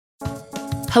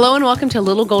Hello and welcome to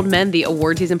Little Gold Men, the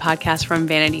award season podcast from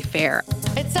Vanity Fair.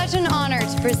 It's such an honor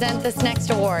to present this next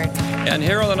award. And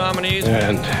here are the nominees.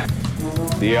 And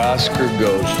the Oscar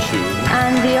goes to...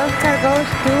 And the Oscar goes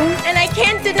to... And I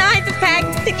can't deny the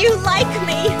fact that you like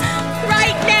me.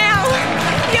 Right now.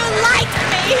 You like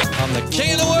me. I'm the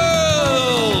king of the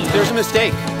world. There's a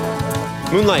mistake.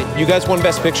 Moonlight, you guys won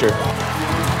Best Picture.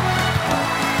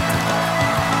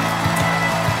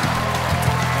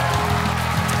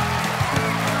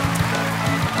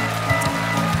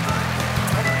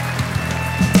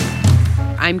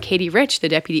 I'm Katie Rich, the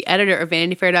deputy editor of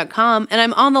VanityFair.com, and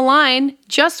I'm on the line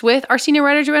just with our senior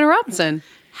writer, Joanna Robinson.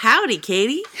 Howdy,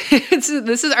 Katie. This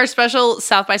is our special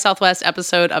South by Southwest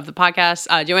episode of the podcast.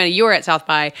 Joanna, you are at South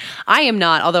by. I am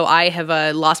not, although I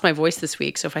have lost my voice this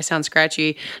week, so if I sound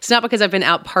scratchy, it's not because I've been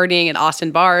out partying at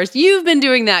Austin bars. You've been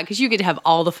doing that because you get to have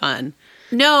all the fun.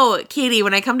 No, Katie,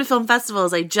 when I come to film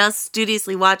festivals, I just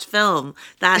studiously watch film.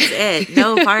 That's it.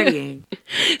 No partying.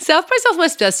 South by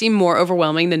Southwest does seem more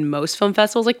overwhelming than most film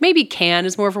festivals. Like maybe Cannes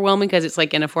is more overwhelming because it's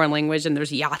like in a foreign language and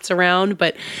there's yachts around.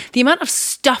 But the amount of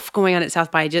stuff going on at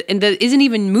South by and that isn't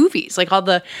even movies, like all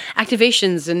the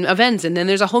activations and events. And then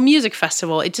there's a whole music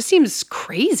festival. It just seems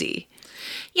crazy.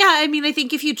 Yeah, I mean, I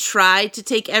think if you try to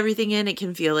take everything in, it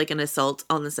can feel like an assault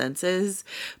on the senses.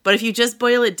 But if you just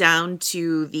boil it down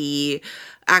to the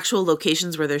actual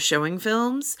locations where they're showing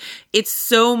films, it's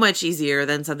so much easier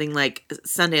than something like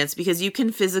Sundance because you can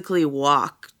physically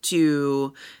walk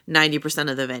to 90%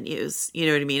 of the venues. You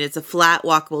know what I mean? It's a flat,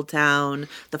 walkable town.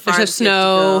 There's no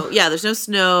snow. Yeah, there's no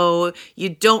snow. You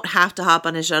don't have to hop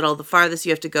on a shuttle. The farthest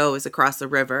you have to go is across the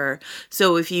river.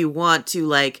 So if you want to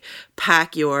like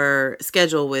pack your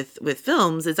schedule with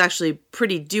films, it's actually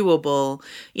pretty doable.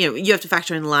 You know, you have to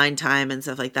factor in line time and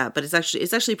stuff like that, but it's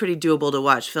actually pretty doable to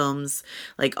watch films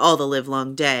like all the live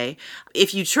long day.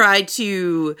 If you try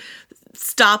to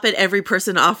stop at every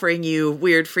person offering you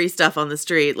weird free stuff on the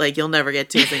street, like you'll never get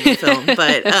to a single film.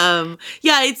 But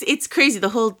yeah, it's crazy. The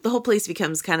whole place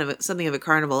becomes kind of something of a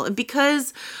carnival. And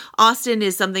because Austin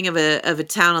is something of a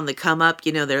town on the come up,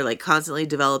 you know, they're like constantly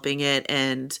developing it,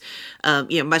 and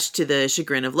you know, much to the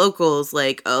chagrin of locals,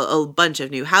 like a bunch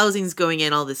of new housings going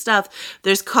in, all this stuff.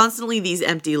 There's constantly these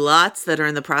empty lots that are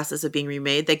in the process of being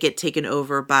remade that get taken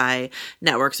over by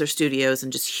networks or studios,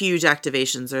 and just huge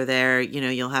activations are there. You know,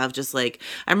 you'll have just like,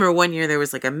 I remember one year there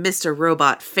was like a Mr.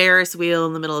 Robot Ferris wheel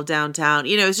in the middle of downtown.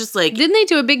 You know, it's just like... Didn't they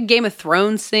do a big Game of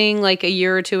Thrones thing like a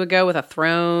year or two ago with a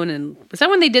throne? And was that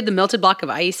when they did the melted block of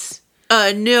ice?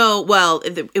 No, well,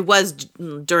 it was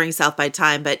during South by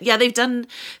Time, but yeah, they've done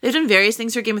various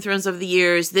things for Game of Thrones over the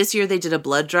years. This year they did a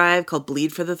blood drive called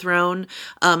Bleed for the Throne,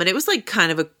 and it was like kind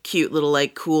of a cute little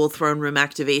like cool throne room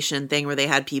activation thing where they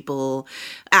had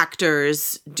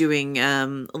actors doing a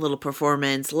little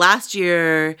performance. Last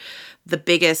year, the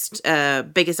biggest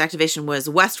activation was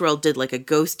Westworld did like a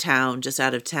ghost town just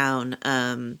out of town.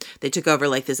 They took over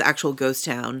like this actual ghost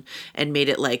town and made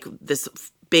it like this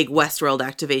big Westworld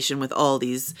activation with all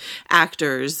these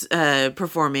actors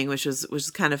performing, which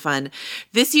was kind of fun.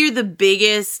 This year, the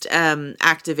biggest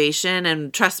activation,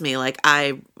 and trust me, like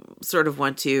I sort of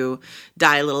want to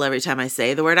die a little every time I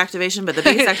say the word activation, but the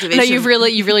biggest activation... No, you've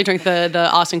really drank the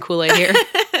Austin Kool-Aid here.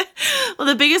 Well,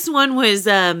 the biggest one was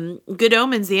Good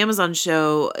Omens, the Amazon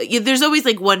show. There's always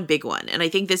like one big one. And I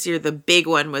think this year the big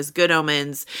one was Good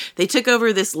Omens. They took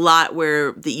over this lot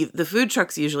where the food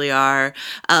trucks usually are,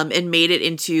 and made it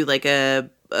into like a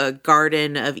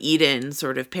Garden of Eden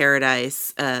sort of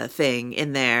paradise thing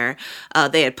in there.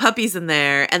 They had puppies in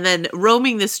there, and then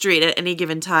roaming the street at any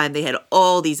given time, they had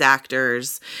all these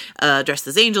actors dressed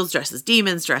as angels, dressed as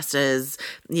demons, dressed as,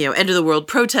 you know, end of the world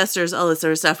protesters, all this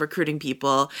sort of stuff, recruiting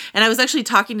people. And I was actually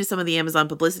talking to some of the Amazon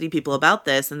publicity people about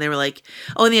this, and they were like,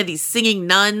 oh, and they had these singing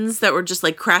nuns that were just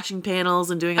like crashing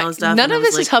panels and doing all this stuff. None of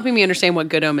this is helping me understand what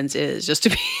Good Omens is, just to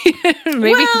be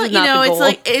maybe well, it's not you know,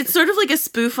 the goal. It's sort of like a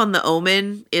spoof on The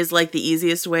Omen is like the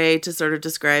easiest way to sort of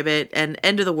describe it, and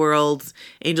end of the world,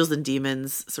 angels and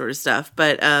demons sort of stuff.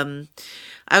 But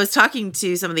I was talking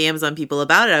to some of the Amazon people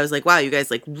about it. I was like, wow, you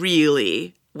guys like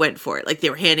really went for it. Like they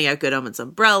were handing out Good Omens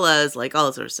umbrellas, like all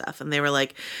that sort of stuff. And they were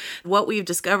like, what we've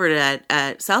discovered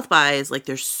at South by is like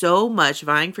there's so much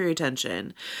vying for your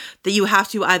attention that you have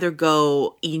to either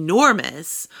go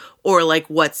enormous or like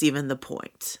what's even the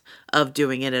point. of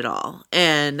doing it at all.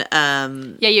 And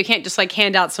Yeah, you can't just like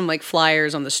hand out some like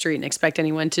flyers on the street and expect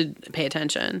anyone to pay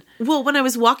attention. well, when I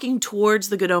was walking towards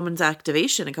the Good Omens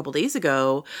activation a couple days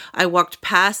ago, I walked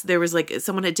past, there was like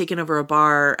someone had taken over a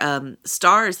bar,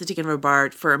 Stars had taken over a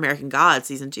bar for American Gods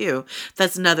season 2.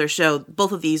 That's another show.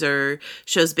 Both of these are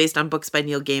shows based on books by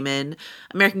Neil Gaiman.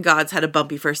 American Gods had a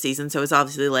bumpy first season, so it's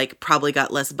obviously like probably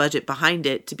got less budget behind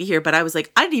it to be here. But I was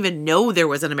like, I didn't even know there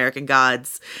was an American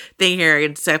Gods thing here,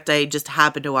 except I just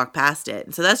happened to walk past it.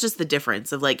 And so that's just the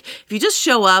difference of like, if you just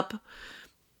show up,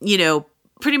 you know,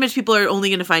 pretty much people are only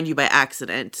going to find you by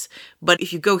accident. But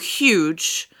if you go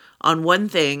huge on one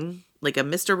thing, like a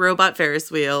Mr. Robot Ferris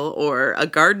wheel or a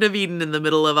Garden of Eden in the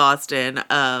middle of Austin,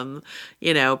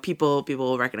 you know, people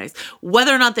will recognize.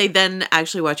 Whether or not they then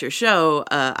actually watch your show,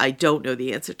 I don't know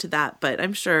the answer to that, but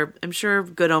I'm sure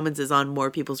Good Omens is on more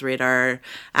people's radar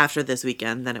after this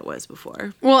weekend than it was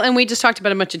before. Well, and we just talked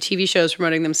about a bunch of TV shows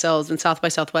promoting themselves, and South by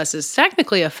Southwest is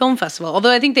technically a film festival,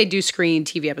 although I think they do screen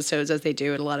TV episodes as they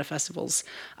do at a lot of festivals.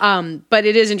 But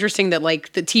it is interesting that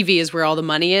like the TV is where all the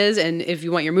money is, and if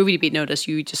you want your movie to be noticed,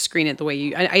 you just screen it the way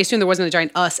you... I assume there wasn't a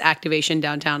giant Us activation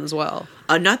downtown as well.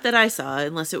 Not that I saw,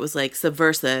 unless it was like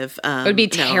subversive. It would be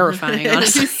terrifying,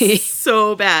 honestly.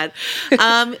 So bad.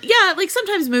 Yeah, like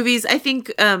sometimes movies, I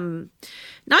think,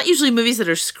 not usually movies that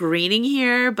are screening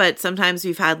here, but sometimes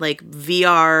we've had like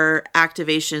VR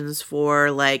activations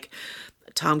for like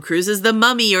Tom Cruise's The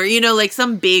Mummy, or, you know, like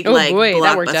some big like boy,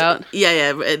 that worked blockbuster. out.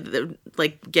 Yeah,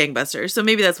 like gangbusters. So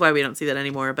maybe that's why we don't see that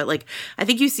anymore. But like, I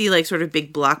think you see like sort of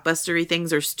big blockbustery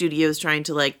things or studios trying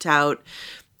to like tout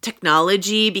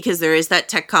technology, because there is that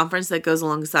tech conference that goes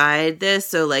alongside this.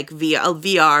 So like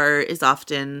VR is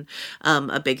often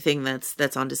a big thing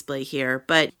that's on display here.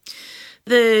 But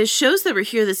the shows that were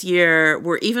here this year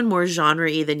were even more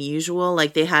genre-y than usual.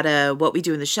 Like they had a What We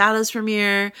Do in the Shadows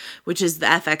premiere, which is the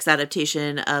FX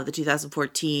adaptation of the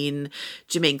 2014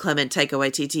 Jermaine Clement, Taika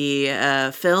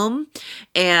Waititi film.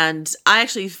 And I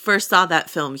actually first saw that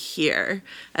film here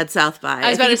at South by. I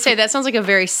was about to say, that sounds like a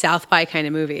very South by kind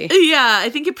of movie. Yeah, I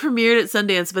think it premiered at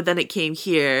Sundance, but then it came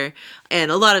here.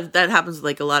 And a lot of that happens with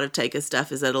like a lot of Taika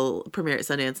stuff, is that it'll premiere at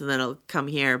Sundance and then it'll come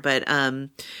here. But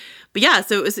yeah,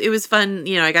 so it was fun.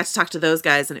 You know, I got to talk to those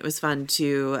guys, and it was fun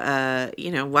to,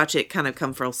 you know, watch it kind of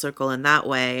come full circle in that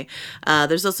way.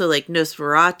 There's also like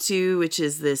Nosferatu, which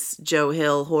is this Joe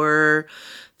Hill horror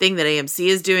thing that AMC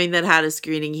is doing that had a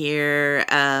screening here.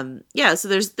 Yeah, so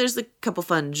there's a couple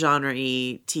fun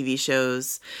genre-y TV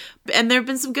shows. And there have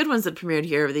been some good ones that premiered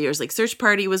here over the years. Like Search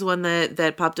Party was one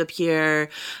that popped up here.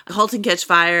 Halt and Catch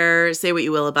Fire, say what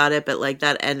you will about it, but like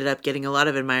that ended up getting a lot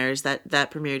of admirers that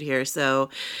premiered here. So,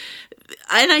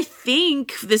 and I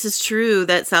think this is true,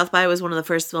 that South by was one of the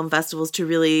first film festivals to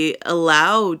really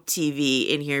allow TV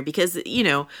in here, because, you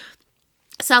know,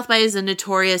 South by is a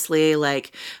notoriously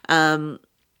like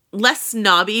less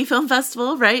snobby film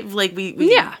festival, right? Like we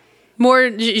yeah.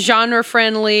 More genre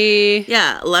friendly.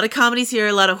 Yeah, a lot of comedies here,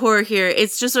 a lot of horror here.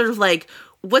 It's just sort of like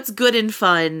what's good and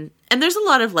fun. And there's a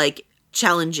lot of like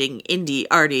challenging indie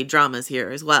arty dramas here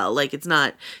as well. Like it's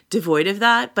not devoid of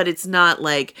that, but it's not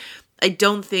like, I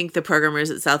don't think the programmers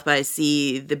at South by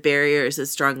see the barriers as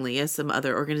strongly as some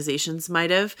other organizations might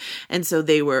have. And so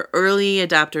they were early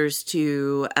adapters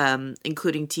to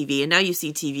including TV. And now you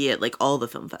see TV at like all the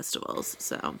film festivals.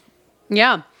 So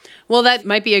yeah. Well, that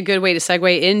might be a good way to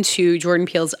segue into Jordan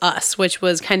Peele's Us, which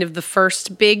was kind of the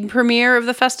first big premiere of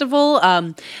the festival.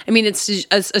 I mean, it's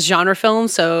a genre film,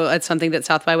 so it's something that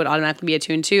South by would automatically be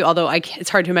attuned to, although it's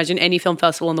hard to imagine any film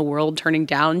festival in the world turning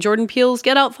down Jordan Peele's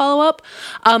Get Out follow-up.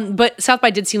 But South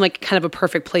by did seem like kind of a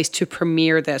perfect place to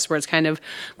premiere this, where it's kind of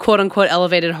quote-unquote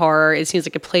elevated horror. It seems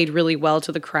like it played really well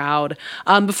to the crowd.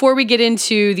 Before we get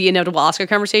into the inevitable Oscar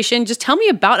conversation, just tell me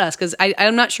about Us, because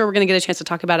I'm not sure we're going to get a chance to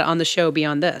talk about it on the show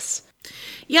beyond this.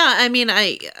 Yeah, I mean,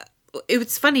 it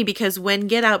was funny because when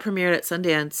Get Out premiered at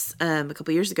Sundance a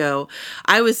couple years ago,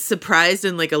 I was surprised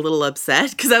and like a little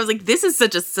upset, because I was like, this is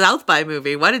such a South by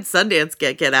movie. Why did Sundance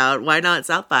get Out? Why not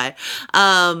South by?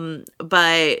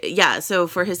 But yeah, so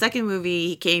for his second movie,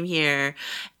 he came here,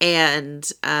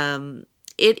 and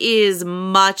it is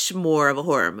much more of a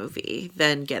horror movie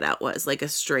than Get Out was, like a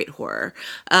straight horror.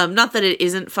 Not that it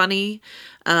isn't funny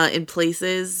in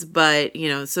places, but, you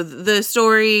know, so the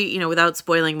story, you know, without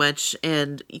spoiling much,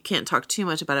 and you can't talk too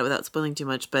much about it without spoiling too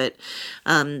much, but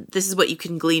this is what you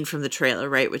can glean from the trailer,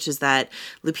 right? Which is that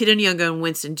Lupita Nyong'o and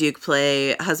Winston Duke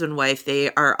play husband and wife.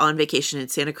 They are on vacation in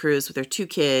Santa Cruz with their 2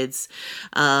 kids.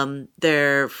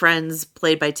 Their friends,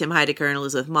 played by Tim Heidecker and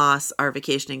Elizabeth Moss, are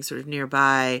vacationing sort of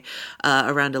nearby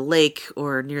around a lake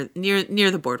or near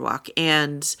the boardwalk.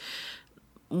 And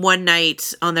one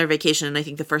night on their vacation, and I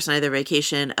think the first night of their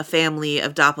vacation, a family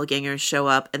of doppelgangers show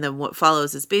up, and then what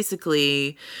follows is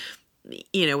basically,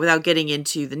 you know, without getting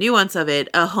into the nuance of it,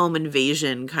 a home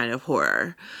invasion kind of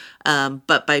horror,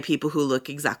 but by people who look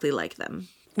exactly like them.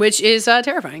 Which is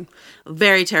terrifying.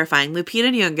 Very terrifying. Lupita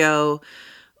Nyong'o,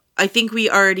 I think we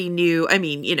already knew, I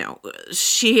mean, you know,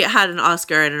 she had an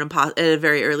Oscar at a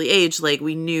very early age. Like,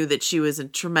 we knew that she was a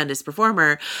tremendous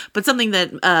performer. But something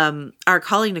that our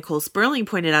colleague Nicole Sperling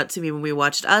pointed out to me when we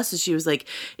watched Us is she was like,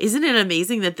 isn't it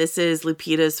amazing that this is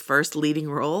Lupita's first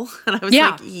leading role? And I was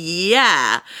like,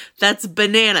 yeah, that's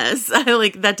bananas.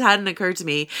 That hadn't occurred to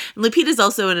me. And Lupita's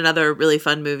also in another really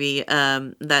fun movie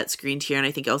that screened here, and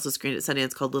I think also screened at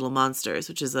Sundance, called Little Monsters,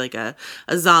 which is like a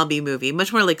zombie movie,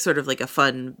 much more like sort of like a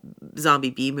fun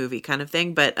zombie B movie kind of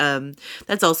thing, but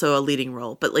that's also a leading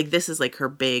role. But like, this is like a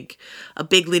big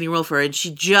leading role for her, and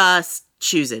she just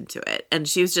chews into it, and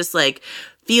she was just like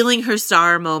feeling her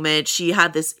star moment. She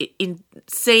had this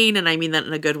insane, and I mean that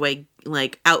in a good way,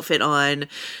 like outfit on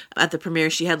at the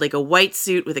premiere. She had like a white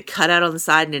suit with a cutout on the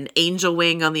side and an angel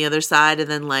wing on the other side, and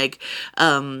then like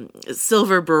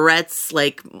silver barrettes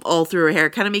like all through her hair,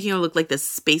 kind of making her look like this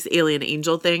space alien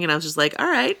angel thing. And I was just like, all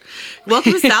right,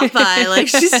 welcome to South by. Like,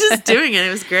 she's just doing it.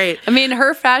 It was great. I mean,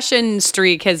 her fashion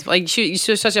streak has, like, she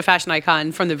was such a fashion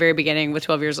icon from the very beginning with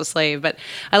 12 Years a Slave, but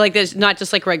I like this, not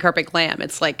just like red carpet glam,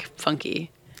 it's like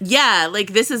funky. Yeah,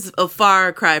 like, this is a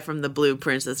far cry from the blue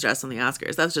princess dress on the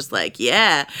Oscars. I was just like,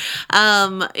 yeah.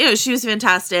 You know, she was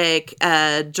fantastic.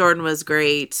 Jordan was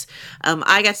great.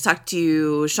 I got to talk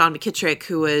to Sean McKittrick,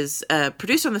 who was a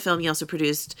producer on the film. He also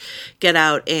produced Get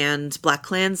Out and Black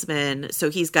Klansman.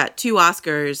 So he's got 2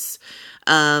 Oscars.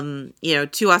 You know,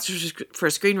 2 Oscars for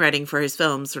screenwriting for his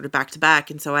films, sort of back to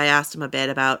back. And so I asked him a bit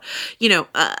about, you know,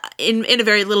 in a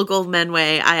very Little Gold Men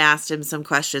way, I asked him some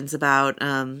questions about,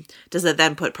 does it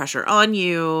then put pressure on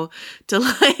you to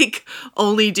like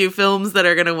only do films that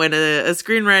are going to win a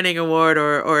screenwriting award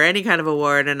or any kind of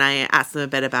award? And I asked him a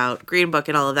bit about Green Book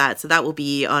and all of that. So that will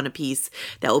be on a piece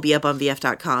that will be up on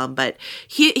VF.com. But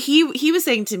he was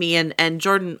saying to me, and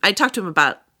Jordan, I talked to him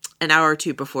about an hour or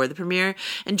 2 before the premiere,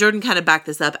 and Jordan kind of backed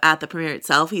this up at the premiere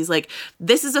itself. He's like,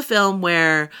 this is a film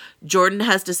where Jordan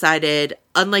has decided,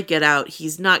 unlike Get Out,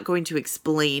 he's not going to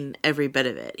explain every bit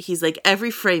of it. He's like,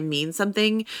 every frame means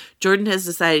something. Jordan has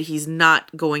decided he's not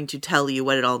going to tell you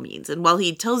what it all means. And while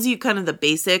he tells you kind of the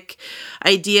basic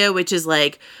idea, which is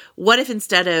like, what if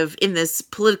instead of, in this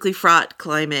politically fraught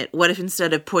climate, what if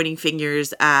instead of pointing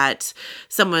fingers at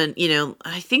someone, you know,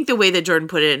 I think the way that Jordan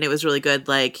put it, and it was really good,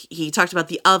 like, he talked about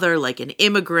the other, like an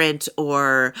immigrant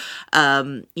or,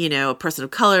 you know, a person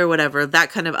of color or whatever, that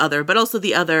kind of other, but also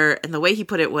the other, and the way he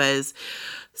put it was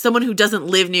someone who doesn't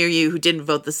live near you, who didn't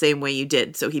vote the same way you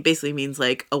did. So he basically means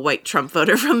like a white Trump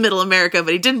voter from middle America,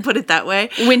 but he didn't put it that way.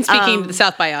 When speaking to the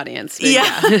South by audience.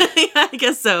 Yeah, yeah, I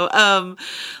guess so.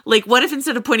 Like, what if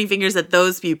instead of pointing fingers at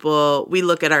those people, we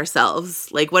look at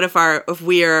ourselves? Like, what if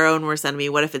we are our own worst enemy?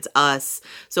 What if it's us?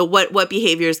 So what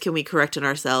behaviors can we correct in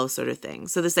ourselves, sort of thing?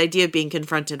 So this idea of being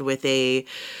confronted with a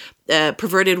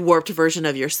perverted, warped version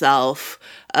of yourself,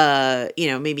 you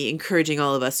know, maybe encouraging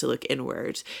all of us to look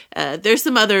inward. There's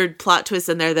some other plot twists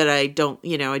in there that I don't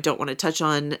want to touch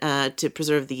on to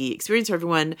preserve the experience for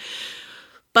everyone.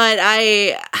 But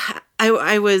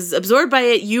I was absorbed by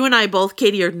it. You and I both,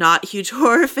 Katie, are not huge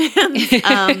horror fans.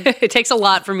 It takes a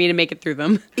lot for me to make it through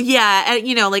them. Yeah, and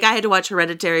you know, like, I had to watch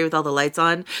Hereditary with all the lights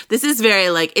on. This is very,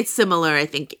 like, it's similar, I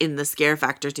think, in the scare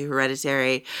factor to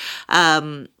Hereditary.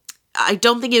 I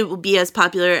don't think it will be as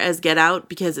popular as Get Out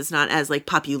because it's not as, like,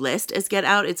 populist as Get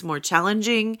Out. It's more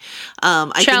challenging.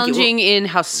 Challenging in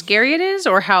how scary it is,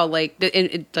 or how, like,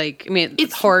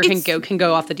 horror can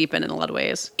go off the deep end in a lot of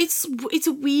ways. It's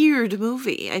a weird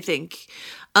movie, I think.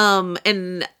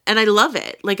 And I love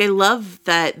it. Like, I love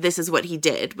that this is what he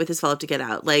did with his follow-up to Get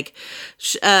Out. Like,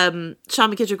 Sean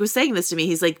McKittrick was saying this to me.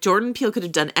 He's like, Jordan Peele could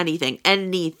have done anything.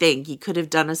 He could have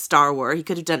done a Star Wars. He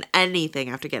could have done anything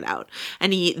after Get Out.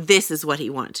 And this is what he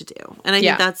wanted to do. And I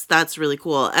think that's really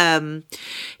cool.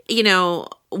 You know,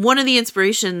 one of the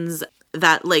inspirations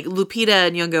that, like,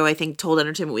 Lupita Nyong'o, I think, told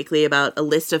Entertainment Weekly about a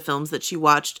list of films that she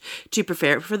watched to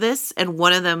prepare for this, and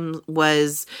one of them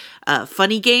was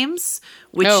Funny Games,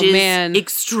 which is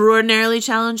extraordinarily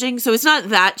challenging. So it's not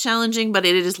that challenging, but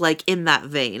it is, like, in that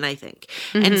vein, I think.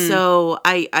 Mm-hmm. And so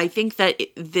I think that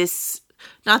this,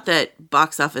 not that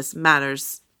box office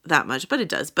matters that much, but it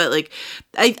does. But, like,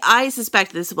 I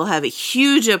suspect this will have a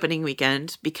huge opening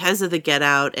weekend because of the Get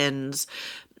Out and,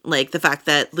 like, the fact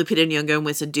that Lupita Nyong'o and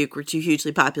Winston Duke were 2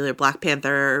 hugely popular Black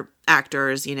Panther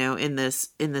actors, you know, in this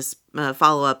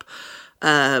follow-up.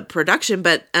 production,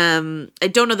 but I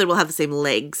don't know that we'll have the same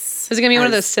legs. Is it going to be one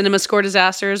of those cinema score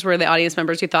disasters where the audience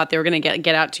members who thought they were going to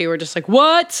get out to are just like,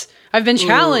 what? I've been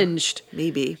challenged.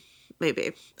 Maybe.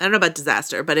 I don't know about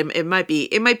disaster, but it might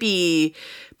be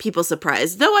people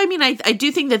surprised. Though, I mean, I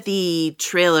do think that the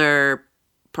trailer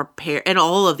and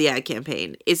all of the ad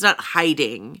campaign is not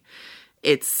hiding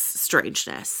its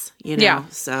strangeness, you know? Yeah.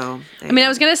 So, I mean, I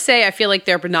was going to say, I feel like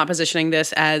they're not positioning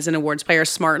this as an awards player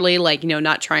smartly, like, you know,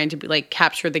 not trying to like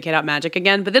capture the Get Out magic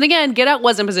again. But then again, Get Out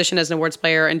wasn't positioned as an awards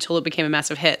player until it became a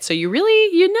massive hit. So you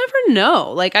never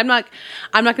know. Like, I'm not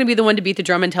going to be the one to beat the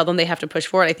drum and tell them they have to push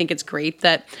for it. I think it's great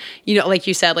that, you know, like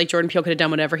you said, like Jordan Peele could have done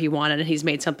whatever he wanted and he's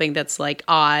made something that's like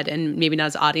odd and maybe not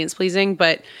as audience pleasing,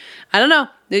 but I don't know.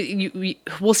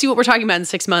 We'll see what we're talking about in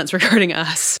 6 months regarding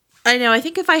Us. I know. I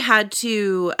think if I had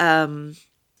to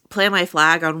plant my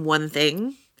flag on one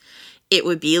thing, it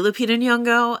would be Lupita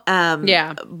Nyong'o.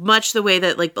 Yeah. Much the way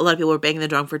that like a lot of people were banging the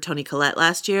drum for Toni Collette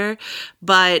last year.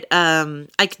 But I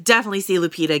could definitely see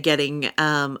Lupita getting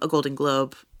a Golden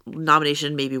Globe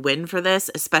nomination, maybe win for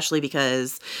this, especially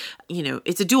because, you know,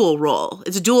 it's a dual role.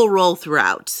 It's a dual role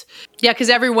throughout. Yeah, because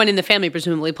everyone in the family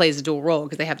presumably plays a dual role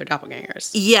because they have their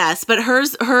doppelgangers. Yes, but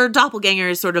her doppelganger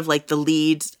is sort of like the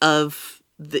lead of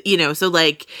you know, so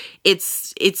like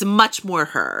it's much more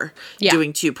her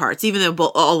doing two parts, even though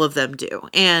all of them do.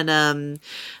 And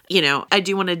you know, I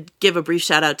do want to give a brief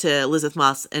shout out to Elizabeth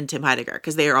Moss and Tim Heidecker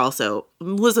because they are also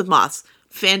Elizabeth Moss.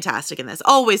 Fantastic in this,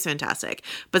 always fantastic,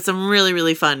 but some really,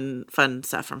 really fun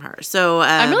stuff from her. So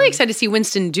I'm really excited to see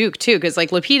Winston Duke too, because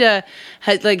like Lupita,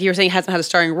 like you were saying, hasn't had a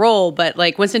starring role, but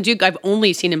like Winston Duke, I've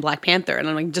only seen in Black Panther, and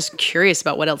I'm like just curious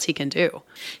about what else he can do.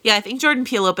 Yeah, I think Jordan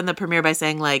Peele opened the premiere by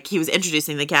saying like he was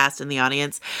introducing the cast and the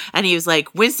audience, and he was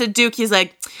like, Winston Duke, he's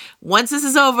like, once this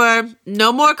is over,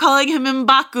 no more calling him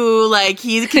M'Baku. Like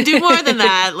he can do more than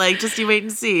that. Like just you wait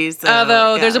and see. So,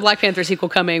 although there's a Black Panther sequel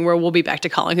coming where we'll be back to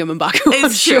calling him M'Baku.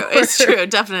 It's true. It's true,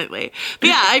 definitely. But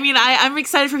yeah, I mean, I'm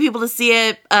excited for people to see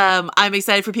it. I'm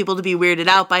excited for people to be weirded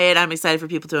out by it. I'm excited for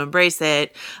people to embrace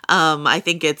it. I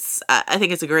think it's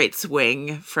a great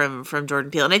swing from Jordan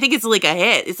Peele, and I think it's like a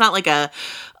hit. It's not like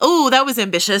oh, that was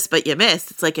ambitious, but you missed.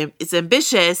 It's like it's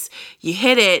ambitious. You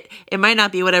hit it. It might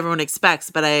not be what everyone expects,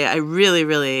 but I really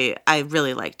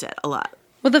liked it a lot.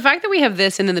 Well, the fact that we have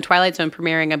this and then The Twilight Zone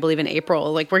premiering, I believe, in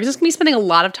April, like we're just going to be spending a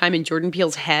lot of time in Jordan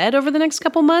Peele's head over the next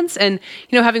couple months. And,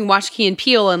 you know, having watched Key and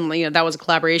Peele, and, you know, that was a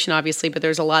collaboration, obviously, but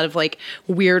there's a lot of like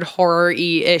weird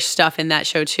horror-y-ish stuff in that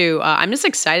show, too. I'm just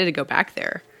excited to go back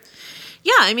there.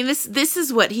 Yeah, I mean, this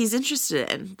is what he's interested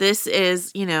in. This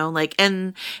is, you know, like,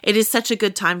 and it is such a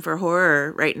good time for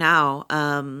horror right now,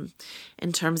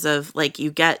 in terms of like you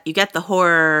get the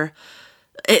horror.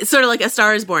 It's sort of like A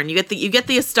Star Is Born. You get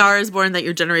the A Star Is Born that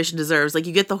your generation deserves. Like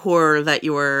you get the horror that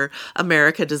your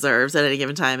America deserves at any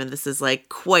given time, and this is like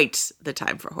quite the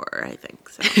time for horror, I think.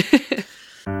 So.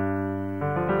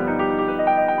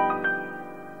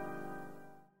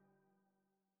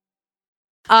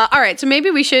 All right, so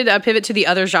maybe we should pivot to the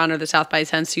other genre that South by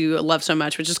tends to love so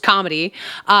much, which is comedy.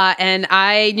 And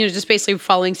I, you know, just basically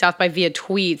following South by via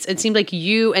tweets, it seemed like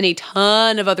you and a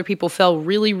ton of other people fell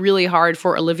really, really hard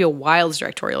for Olivia Wilde's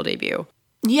directorial debut.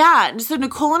 Yeah, so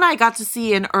Nicole and I got to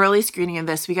see an early screening of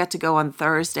this. We got to go on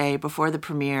Thursday before the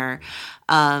premiere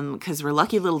because we're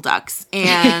lucky little ducks.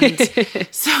 And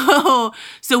so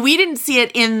we didn't see it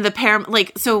in the Paramount.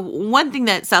 Like, so one thing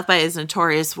that South by is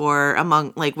notorious for,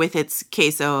 among like with its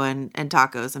queso and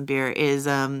tacos and beer, is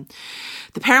the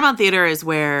Paramount Theater is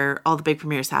where all the big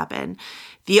premieres happen.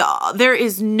 There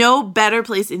is no better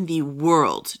place in the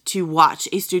world to watch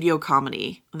a studio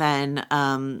comedy than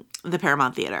the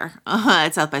Paramount Theater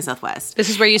at South by Southwest. This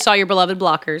is where you saw your beloved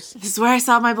Blockers. This is where I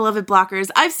saw my beloved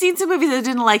Blockers. I've seen some movies I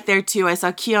didn't like there too. I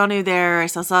saw Keanu there. I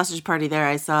saw Sausage Party there.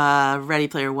 I saw Ready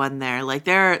Player One there. Like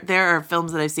there are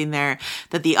films that I've seen there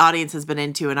that the audience has been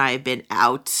into and I have been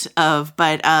out of.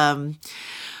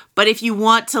 But if you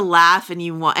want to laugh and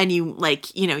you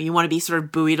like, you know, you want to be sort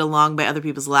of buoyed along by other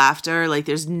people's laughter, like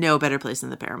there's no better place than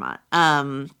the Paramount.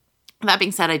 That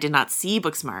being said, I did not see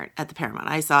Booksmart at the Paramount.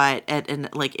 I saw it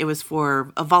it was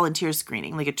for a volunteer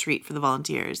screening, like a treat for the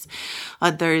volunteers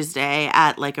on Thursday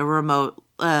at like a remote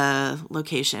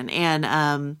location.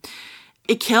 And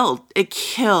it killed.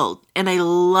 And I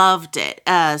loved it.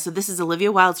 So this is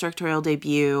Olivia Wilde's directorial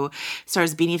debut.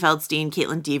 Stars Beanie Feldstein,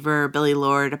 Caitlin Dever, Billy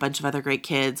Lord, a bunch of other great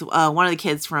kids. One of the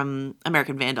kids from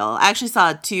American Vandal. I actually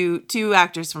saw two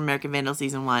actors from American Vandal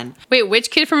season 1. Wait, which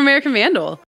kid from American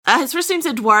Vandal? His first name's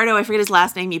Eduardo. I forget his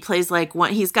last name. He plays like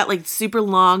one. He's got like super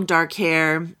long dark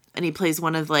hair, and he plays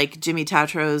one of like Jimmy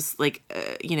Tatro's like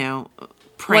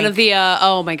prank. One of the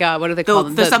oh my god, what do they call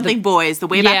them? The something boys, the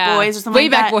Wayback Boys or something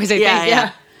like that. Wayback Boys, I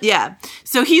think. Yeah.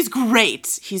 So he's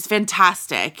great. He's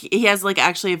fantastic. He has like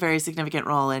actually a very significant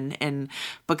role in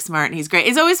Booksmart, and he's great.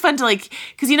 It's always fun to like,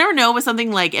 because you never know with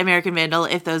something like American Vandal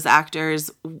if those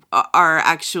actors are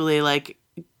actually like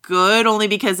good, only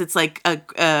because it's like a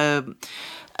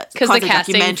because the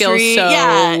casting feels so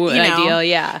ideal.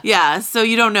 Yeah. So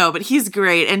you don't know, but he's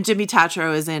great. And Jimmy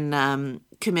Tatro is in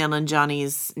Kumail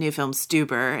Nanjiani's new film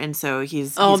Stuber, and so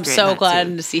he's I'm great so in that glad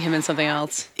too. to see him in something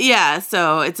else. Yeah,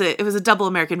 so it was a double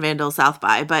American Vandal South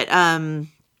by, but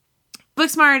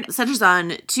Booksmart centers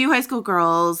on two high school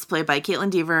girls played by Caitlin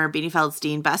Dever and Beanie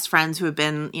Feldstein, best friends who have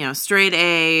been, straight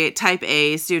A, type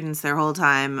A students their whole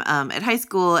time at high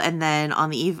school, and then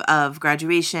on the eve of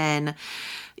graduation,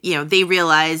 they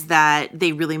realize that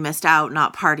they really missed out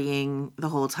not partying the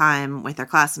whole time with their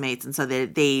classmates. And so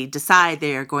they decide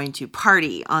they are going to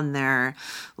party on their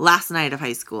last night of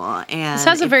high school. And this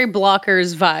has a very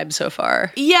Blockers vibe so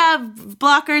far. Yeah,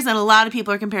 Blockers, and a lot of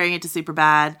people are comparing it to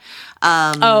Superbad.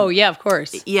 Oh, yeah, of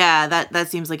course. Yeah, that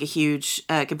seems like a huge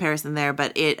comparison there.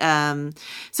 But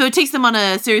so it takes them on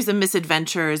a series of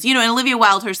misadventures. And Olivia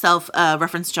Wilde herself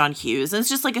referenced John Hughes. And it's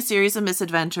just like a series of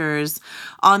misadventures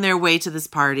on their way to this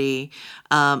party.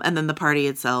 And then the party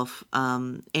itself,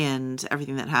 and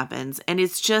everything that happens. And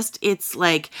it's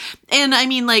like, and I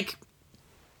mean, like,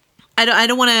 I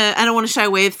don't want to shy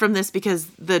away from this because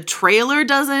the trailer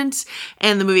doesn't,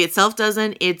 and the movie itself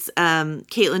doesn't. It's,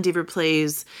 Caitlin Dever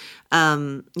plays,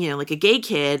 like a gay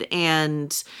kid,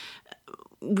 and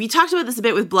we talked about this a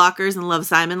bit with Blockers and Love,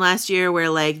 Simon last year, where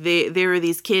like there were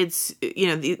these kids,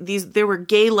 there were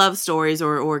gay love stories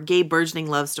or gay burgeoning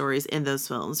love stories in those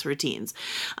films for teens.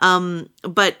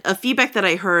 But a feedback that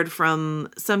I heard from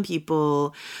some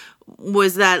people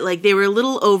was that like they were a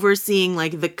little overseeing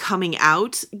like the coming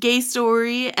out gay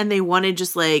story, and they wanted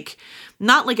just like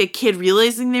not like a kid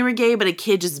realizing they were gay, but a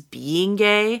kid just being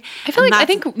gay. I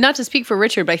think not to speak for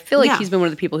Richard, but I feel like he's been one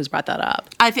of the people who's brought that up.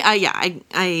 I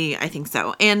think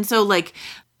so. And so like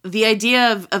the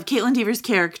idea of Caitlin Dever's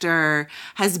character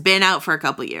has been out for a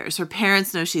couple of years. Her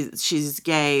parents know she's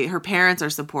gay. Her parents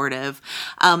are supportive.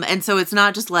 And so it's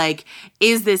not just like,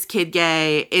 is this kid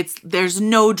gay? There's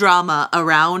no drama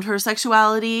around her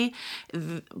sexuality,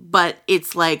 but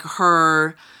it's like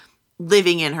her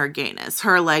living in her gayness,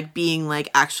 her like being like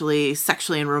actually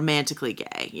sexually and romantically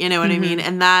gay. You know what I mean?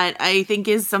 And that I think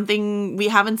is something we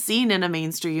haven't seen in a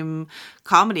mainstream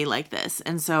comedy like this.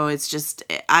 And so it's just,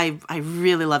 I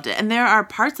really loved it. And there are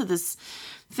parts of this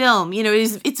film,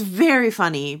 it's very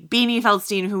funny. Beanie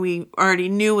Feldstein, who we already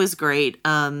knew was great,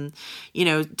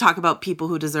 talk about people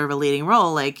who deserve a leading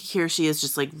role. Like here she is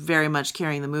just like very much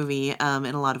carrying the movie in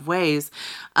a lot of ways.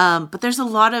 But there's a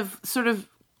lot of sort of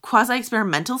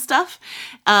quasi-experimental stuff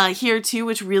here too,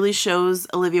 which really shows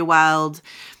Olivia Wilde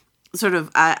sort of,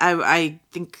 I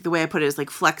think the way I put it is like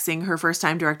flexing her first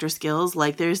time director skills.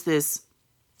 Like there's this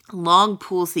long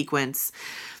pool sequence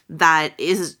that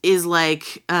is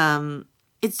like,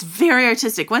 it's very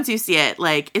artistic. Once you see it,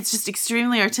 like it's just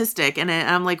extremely artistic. And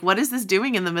I'm like, what is this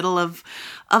doing in the middle of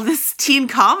this teen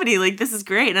comedy? Like, this is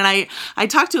great. And I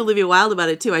talked to Olivia Wilde about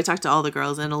it too. I talked to all the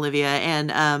girls and Olivia,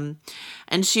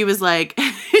 and she was like,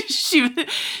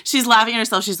 she's laughing at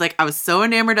herself. She's like, I was so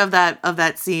enamored of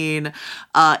that scene.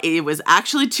 It was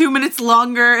actually 2 minutes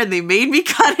longer, and they made me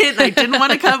cut it. And I didn't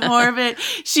want to cut more of it.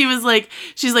 She's like,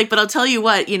 but I'll tell you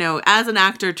what, as an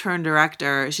actor turned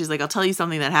director, she's like, I'll tell you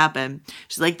something that happened.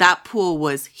 She's like, that pool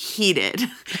was heated.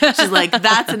 She's like,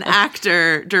 that's an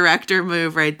actor director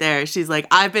move right there. She's like,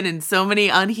 I've been in so many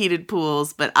unheated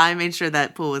pools, but I made sure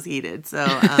that pool was heated. So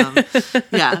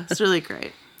yeah, it's really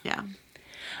great. Yeah.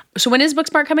 So when is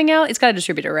Booksmart coming out? It's got a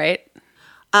distributor, right?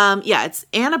 Yeah, it's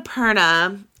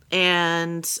Annapurna,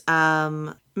 and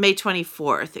May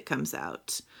 24th it comes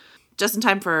out. Just in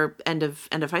time for end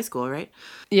of high school, right?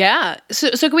 Yeah. So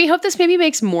can we hope this maybe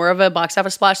makes more of a box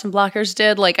office splash than Blockers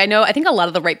did? Like, I think a lot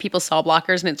of the right people saw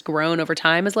Blockers, and it's grown over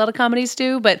time as a lot of comedies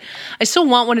do, but I still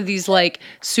want one of these like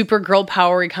super girl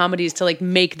powery comedies to like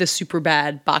make the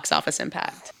Superbad box office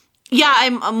impact. Yeah,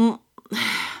 I'm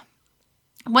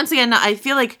once again, I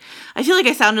feel like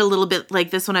I sounded a little bit like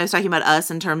this when I was talking about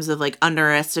Us in terms of like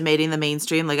underestimating the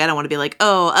mainstream. Like I don't want to be like,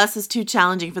 oh, Us is too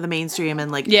challenging for the mainstream,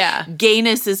 and like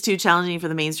gayness is too challenging for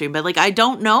the mainstream. But like I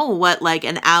don't know what like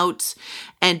an out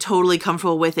and totally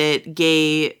comfortable with it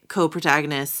gay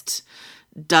co-protagonist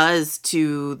does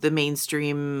to the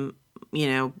mainstream,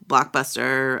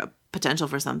 blockbuster potential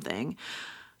for something.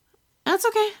 That's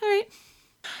okay. All right.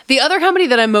 The other comedy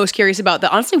that I'm most curious about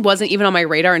that honestly wasn't even on my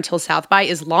radar until South by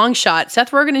is Long Shot. Seth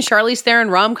Rogen and Charlize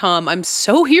Theron rom-com. I'm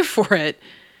so here for it.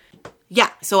 Yeah,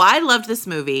 so I loved this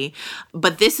movie,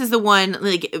 but this is the one,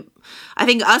 like, I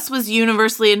think Us was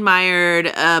universally admired,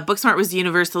 Booksmart was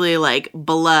universally, like,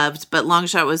 beloved, but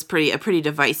Longshot was a pretty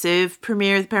divisive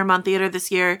premiere at the Paramount Theater this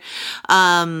year.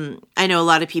 I know a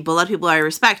lot of people I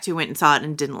respect who went and saw it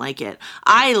and didn't like it.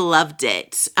 I loved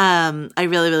it. I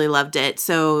really, really loved it.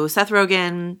 So Seth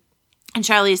Rogen and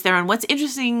Charlize Theron. What's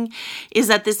interesting is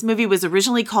that this movie was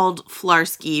originally called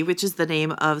Flarsky, which is the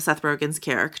name of Seth Rogen's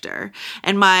character.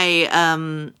 And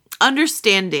my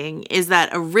understanding is that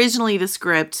originally the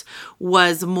script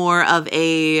was more of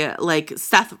a like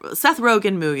Seth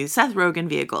Rogen movie, Seth Rogen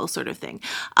vehicle sort of thing.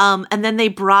 And then they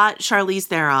brought Charlize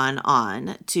Theron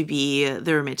on to be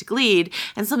the romantic lead.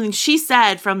 And something she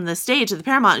said from the stage at the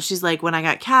Paramount, she's like, when I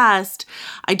got cast,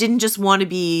 I didn't just want to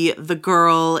be the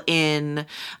girl in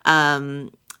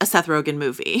a Seth Rogen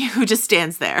movie who just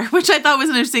stands there, which I thought was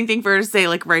an interesting thing for her to say,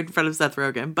 like right in front of Seth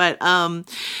Rogen. But,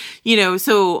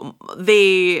 so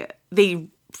they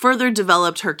further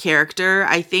developed her character,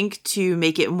 I think, to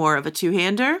make it more of a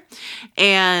two-hander.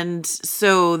 And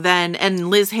so then, and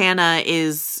Liz Hannah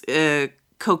is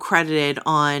co-credited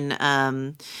on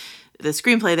the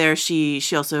screenplay there. She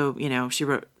also, she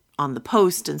wrote on the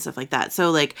Post and stuff like that.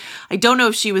 So like, I don't know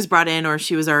if she was brought in or if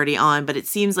she was already on, but it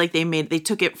seems like they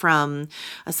took it from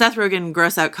a Seth Rogen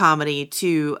gross out comedy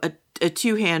to a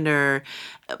two-hander.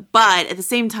 But at the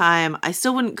same time, I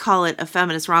still wouldn't call it a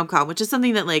feminist rom-com, which is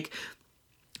something that like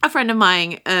a friend of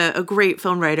mine, a great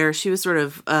film writer, she was sort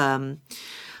of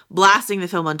blasting the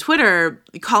film on Twitter,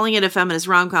 calling it a feminist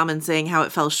rom-com and saying how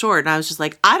it fell short. And I was just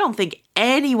like, I don't think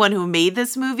anyone who made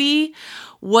this movie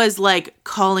was like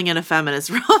calling it a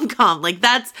feminist rom-com. Like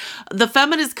that's the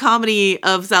feminist comedy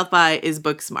of South by is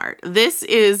Booksmart. This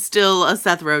is still a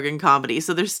Seth Rogen comedy.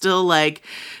 So there's still like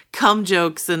cum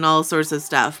jokes and all sorts of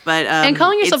stuff. But and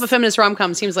calling yourself a feminist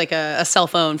rom-com seems like a cell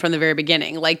phone from the very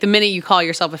beginning. Like the minute you call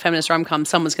yourself a feminist rom-com,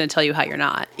 someone's going to tell you how you're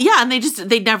not. Yeah, and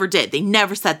they never did. They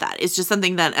never said that. It's just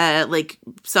something that like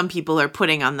some people are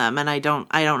putting on them, and I don't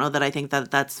know that I think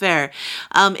that that's fair.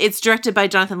 It's directed by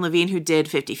Jonathan Levine, who did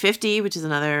 50-50, which is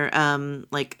another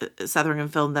like Seth Rogen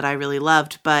film that I really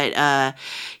loved. But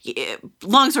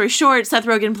long story short, Seth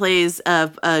Rogen plays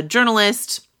a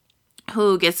journalist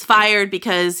who gets fired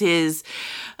because his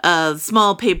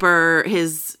small paper,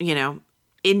 his,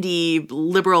 indie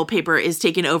liberal paper is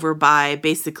taken over by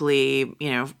basically,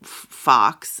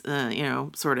 Fox,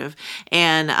 sort of.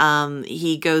 And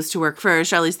he goes to work for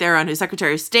Charlize Theron, who's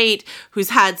Secretary of State, who's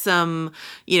had some,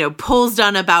 polls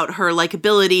done about her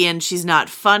likability and she's not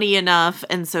funny enough.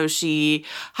 And so she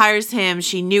hires him.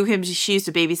 She knew him. She used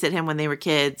to babysit him when they were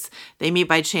kids. They meet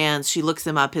by chance. She looks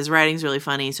him up. His writing's really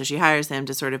funny. So she hires him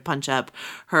to sort of punch up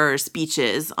her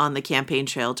speeches on the campaign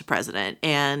trail to president.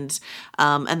 And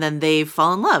then they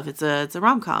fall in love. It's a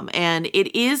rom-com. And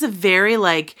it is a very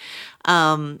like,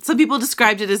 some people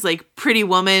described it as like Pretty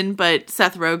Woman, but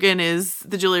Seth Rogen is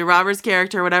the Julia Roberts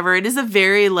character or whatever. It is a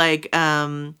very like,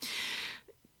 kind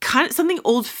of something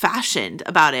old-fashioned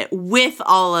about it with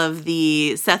all of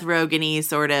the Seth Rogen-y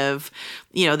sort of,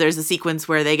 there's a sequence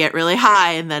where they get really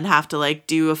high and then have to like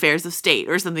do affairs of state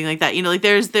or something like that. Like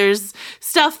there's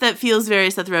stuff that feels very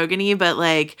Seth Rogen-y, but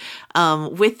like,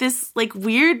 with this like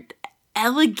weird,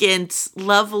 elegant,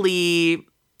 lovely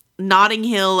Notting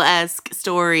Hill-esque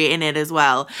story in it as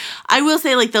well. I will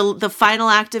say like the final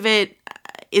act of it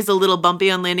is a little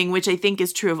bumpy on landing, which I think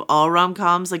is true of all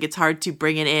rom-coms. Like it's hard to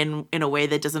bring it in a way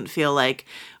that doesn't feel like,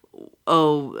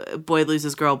 oh, boy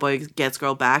loses girl, boy gets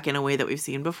girl back in a way that we've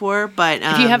seen before. But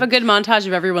if you have a good montage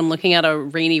of everyone looking out a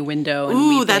rainy window and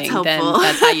weeping, that's helpful. Then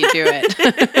that's how you do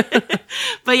it.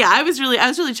 But yeah, I was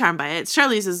really charmed by it.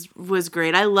 Charlize was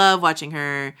great. I love watching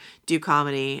her do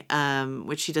comedy,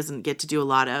 which she doesn't get to do a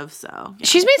lot of. So yeah.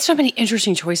 She's made so many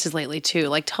interesting choices lately too.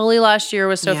 Like Tully last year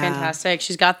was so fantastic.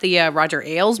 She's got the Roger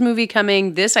Ailes movie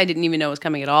coming. This I didn't even know was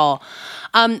coming at all.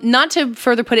 Not to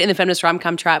further put it in the feminist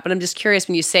rom-com trap, but I'm just curious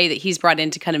when you say that he's brought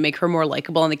in to kind of make her more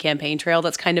likable on the campaign trail.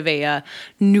 That's kind of a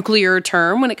nuclear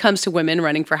term when it comes to women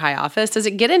running for high office. Does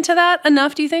it get into that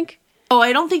enough, do you think? Oh,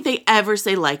 I don't think they ever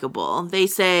say likable. They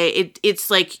say it's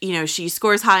like, she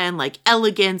scores high on like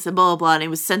elegance and blah, blah, blah. And it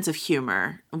was sense of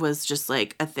humor was just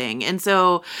like a thing. And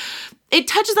so it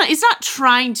touches on, it's not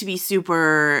trying to be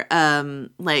super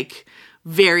like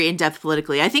very in-depth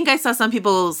politically. I think I saw some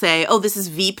people say, oh, this is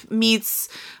Veep meets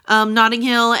Notting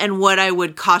Hill, and what I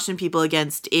would caution people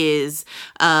against is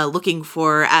looking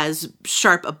for as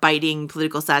sharp a biting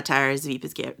political satire as Veep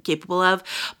is capable of.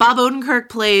 Bob Odenkirk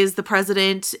plays the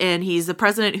president, and he's the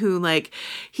president who, like,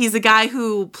 he's a guy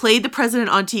who played the president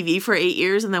on TV for 8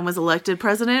 years and then was elected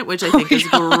president, which I think is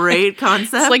a great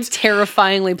concept. It's like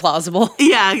terrifyingly plausible.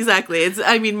 Yeah, exactly.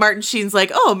 Martin Sheen's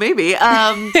like, oh, maybe.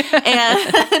 And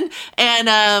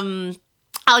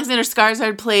Alexander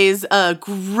Skarsgård plays a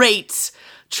great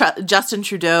Justin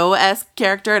Trudeau-esque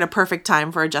character at a perfect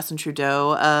time for a Justin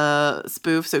Trudeau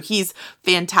spoof. So he's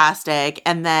fantastic.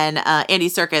 And then Andy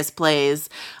Serkis plays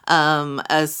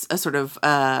a sort of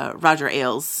Roger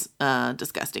Ailes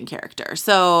disgusting character.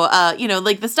 So,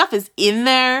 like the stuff is in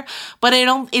there, but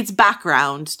it's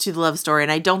background to the love story.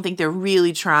 And I don't think they're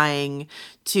really trying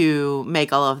to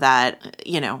make all of that,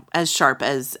 as sharp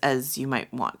as you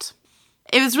might want.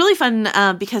 It was really fun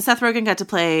because Seth Rogen got to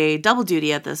play double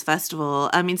duty at this festival.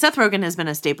 I mean, Seth Rogen has been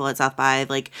a staple at South by.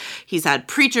 Like, he's had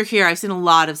Preacher here. I've seen a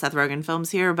lot of Seth Rogen films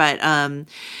here, but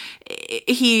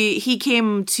he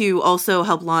came to also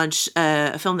help launch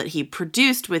a film that he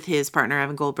produced with his partner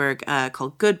Evan Goldberg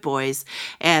called Good Boys.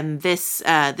 And this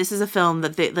is a film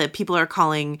that people are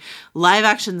calling live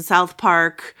action South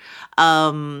Park.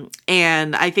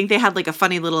 And I think they had like a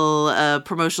funny little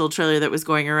promotional trailer that was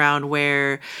going around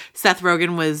where Seth Rogen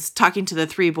was talking to the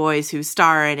three boys who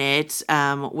star in it,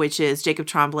 which is Jacob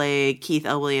Tremblay, Keith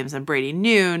L. Williams, and Brady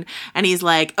Noon. And he's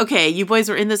like, okay, you boys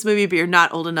were in this movie, but you're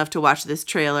not old enough to watch this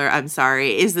trailer. I'm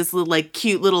sorry. Is this little, like,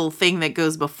 cute little thing that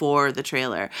goes before the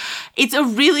trailer? It's a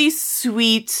really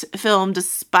sweet film,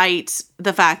 despite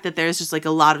the fact that there's just like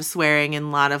a lot of swearing and a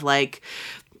lot of, like,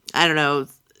 I don't know,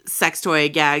 sex toy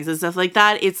gags and stuff like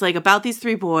that. It's like about these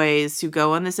three boys who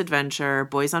go on this adventure,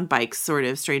 boys on bikes, sort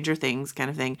of Stranger Things kind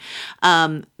of thing.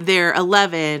 They're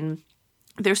 11.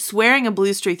 They're swearing a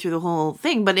blue streak through the whole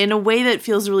thing, but in a way that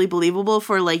feels really believable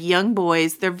for like young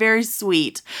boys. They're very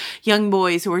sweet young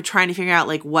boys who are trying to figure out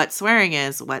like what swearing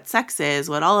is, what sex is,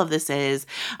 what all of this is.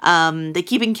 They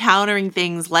keep encountering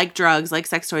things like drugs, like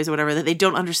sex toys or whatever, that they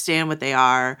don't understand what they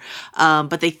are,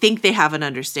 but they think they have an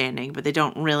understanding, but they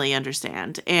don't really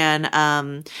understand.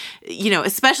 And,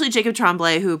 especially Jacob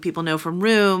Tremblay, who people know from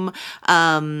Room,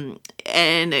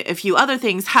 and a few other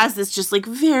things, has this just like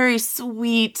very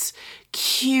sweet,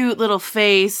 cute little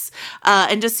face,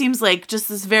 and just seems like just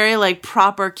this very like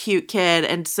proper cute kid.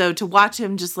 And so to watch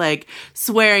him just like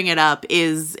swearing it up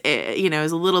is a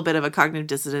little bit of a cognitive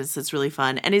dissonance that's really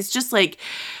fun. And it's just like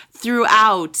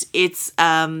throughout, it's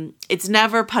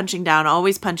never punching down,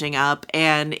 always punching up,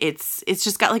 and it's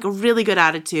just got like a really good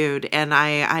attitude, and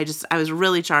I was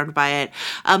really charmed by it.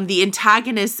 The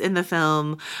antagonists in the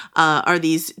film are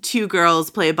these two girls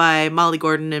played by Molly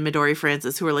Gordon and Midori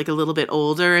Francis, who are like a little bit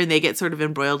older, and they get sort of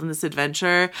embroiled in this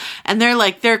adventure, and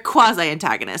they're quasi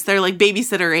antagonists. They're like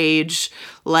babysitter age,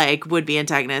 like would-be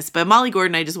antagonists. But Molly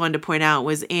Gordon, I just wanted to point out,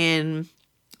 was in,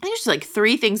 I think she's like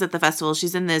 3 things at the festival.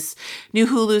 She's in this new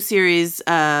Hulu series,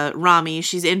 Rami.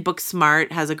 She's in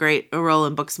Booksmart, has a great role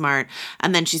in Booksmart.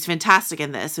 And then she's fantastic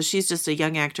in this. So she's just a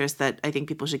young actress that I think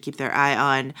people should keep their eye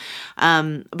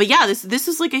on. But yeah, this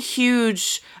was like a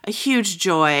huge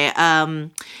joy.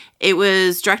 It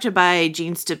was directed by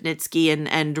Gene Stupnitsky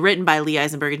and written by Lee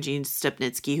Eisenberg and Gene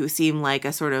Stupnitsky, who seem like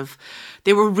a sort of,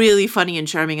 they were really funny and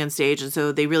charming on stage. And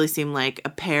so they really seem like a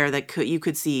pair that you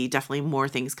could see definitely more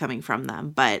things coming from them.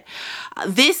 But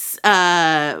this,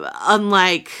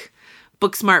 unlike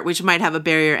Booksmart, which might have a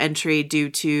barrier entry due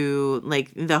to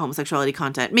like the homosexuality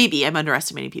content, maybe I'm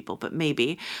underestimating people, but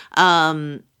maybe,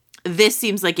 this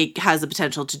seems like it has the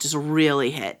potential to just really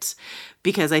hit,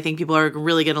 because I think people are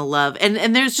really going to love.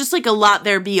 And there's just like a lot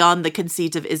there beyond the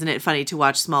conceit of, isn't it funny to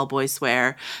watch small boys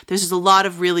swear? There's just a lot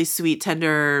of really sweet,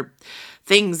 tender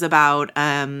things about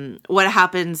what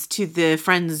happens to the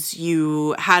friends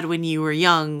you had when you were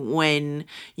young, when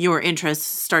your interests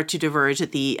start to diverge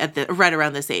at the right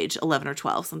around this age, 11 or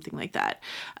 12, something like that.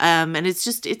 And it's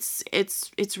just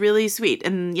it's really sweet.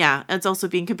 And yeah, it's also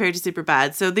being compared to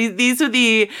Superbad. So these are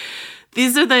the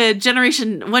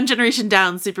one generation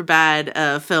down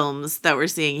Superbad films that we're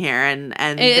seeing here, and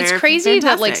it's crazy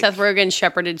fantastic. that like Seth Rogen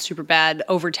shepherded Superbad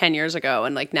over 10 years ago,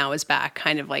 and like now is back,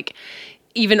 kind of like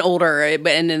even older,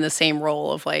 but and in the same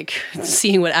role of like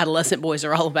seeing what adolescent boys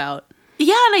are all about.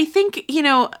 Yeah, and I think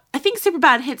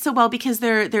Superbad hit so well because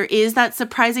there is that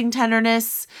surprising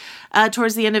tenderness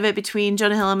towards the end of it between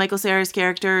Jonah Hill and Michael Cera's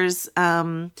characters,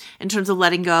 in terms of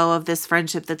letting go of this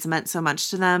friendship that's meant so much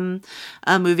to them,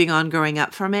 moving on, growing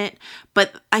up from it.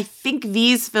 But I think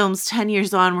these films 10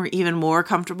 years on were even more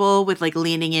comfortable with like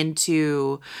leaning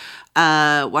into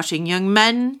watching young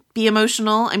men be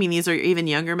emotional. I mean, these are even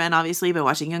younger men, obviously, but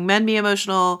watching young men be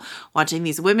emotional, watching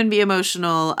these women be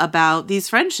emotional about these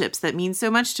friendships that mean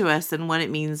so much to us and what it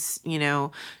means, you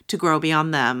know, to grow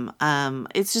beyond them.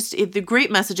 It's just the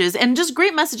great messages, and just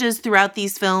great messages throughout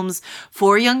these films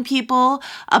for young people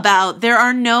about there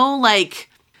are no like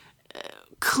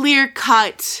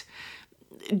clear-cut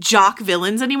jock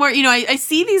villains anymore. You know, I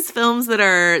see these films that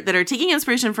are taking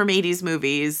inspiration from 80s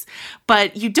movies,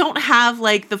 but you don't have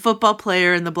like the football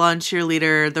player and the blonde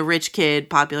cheerleader, the rich kid,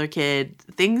 popular kid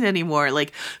things anymore.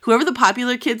 Like whoever the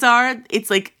popular kids are, it's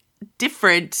like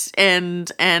different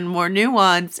and more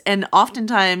nuanced, and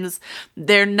oftentimes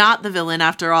they're not the villain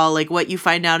after all. Like what you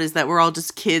find out is that we're all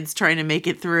just kids trying to make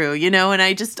it through, you know. And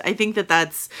I think that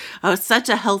that's such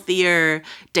a healthier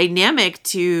dynamic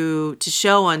to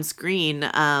show on screen.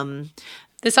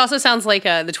 This also sounds like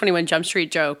the 21 Jump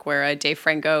Street joke where Dave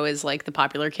Franco is like the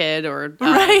popular kid or...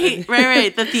 Right.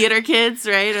 The theater kids,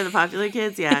 right? Or the popular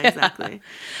kids. Yeah, exactly.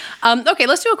 Okay,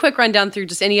 let's do a quick rundown through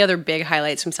just any other big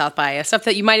highlights from South by, stuff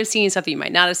that you might have seen, stuff that you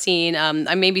might not have seen.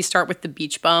 I maybe start with The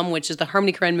Beach Bum, which is the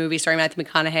Harmony Korine movie starring Matthew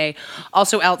McConaughey,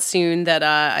 also out soon, that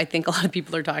I think a lot of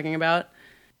people are talking about.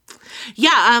 Yeah,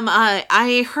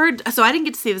 I heard, so I didn't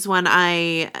get to see this one.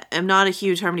 I am not a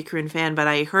huge Harmony Korine fan, but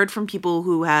I heard from people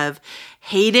who have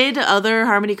hated other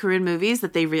Harmony Korine movies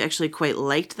that they actually quite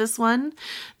liked this one.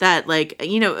 That, like,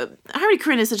 you know, Harmony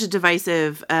Korine is such a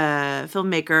divisive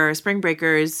filmmaker. Spring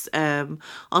Breakers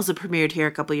also premiered here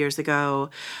a couple years ago.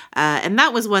 And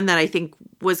that was one that I think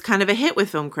was kind of a hit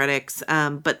with film critics.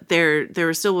 But there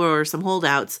were some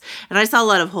holdouts. And I saw a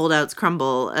lot of holdouts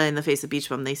crumble in the face of Beach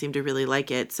Bum. They seem to really like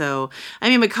it. So, I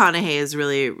mean, McConaughey is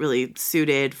really, really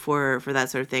suited for that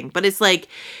sort of thing. But it's like,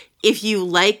 if you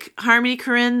like Harmony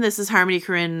Korine, this is Harmony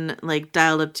Korine, like,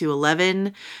 dialed up to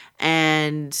 11.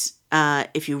 And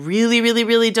if you really, really,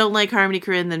 really don't like Harmony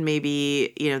Korine, then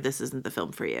maybe, you know, this isn't the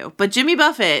film for you. But Jimmy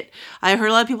Buffett, I heard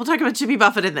a lot of people talk about Jimmy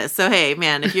Buffett in this. So, hey,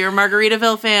 man, if you're a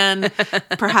Margaritaville fan,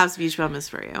 perhaps Beach Bum is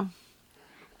for you.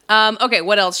 Okay,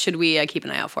 what else should we keep an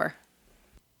eye out for?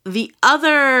 The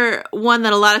other one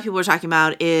that a lot of people are talking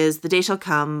about is The Day Shall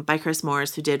Come by Chris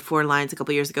Morris, who did Four Lines a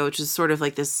couple years ago, which is sort of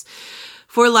like this...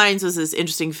 Four Lines was this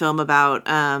interesting film about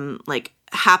like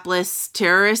hapless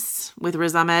terrorists with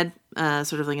Riz Ahmed,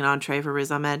 sort of like an entree for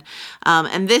Riz Ahmed.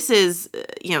 And this is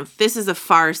a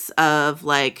farce of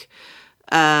like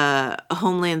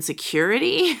Homeland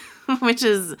Security, which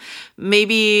is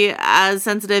maybe as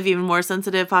sensitive, even more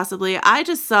sensitive possibly. I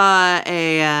just saw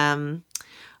a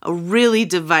really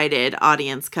divided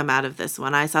audience come out of this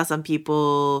one. I saw some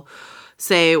people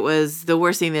say it was the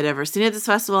worst thing they'd ever seen at this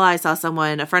festival. I saw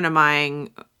a friend of mine,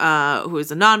 who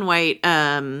is a non-white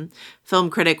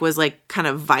film critic, was like kind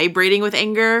of vibrating with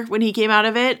anger when he came out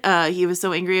of it. He was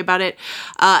so angry about it.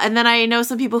 And then I know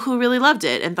some people who really loved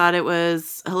it and thought it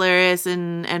was hilarious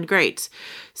and great.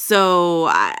 So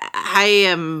I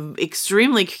am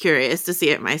extremely curious to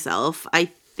see it myself. I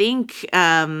think,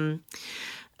 I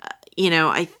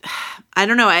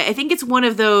don't know. I think it's one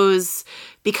of those...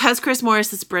 Because Chris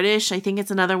Morris is British, I think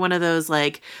it's another one of those,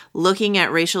 like, looking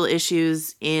at racial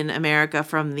issues in America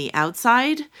from the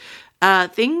outside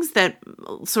things that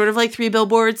sort of like Three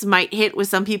Billboards might hit with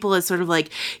some people as sort of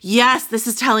like, yes, this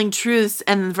is telling truths.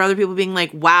 And for other people being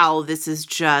like, wow, this is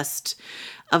just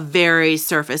a very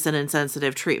surface and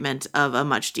insensitive treatment of a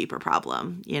much deeper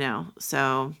problem, you know?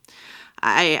 So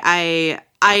I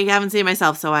haven't seen it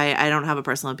myself, so I don't have a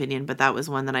personal opinion, but that was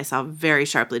one that I saw very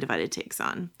sharply divided takes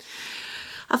on.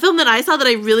 A film that I saw that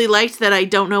I really liked that I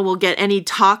don't know will get any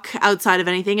talk outside of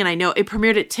anything, and I know it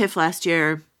premiered at TIFF last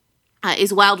year,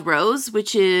 is Wild Rose,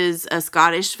 which is a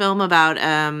Scottish film about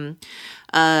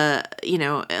a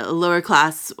lower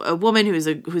class woman who's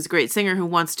a great singer who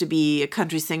wants to be a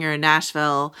country singer in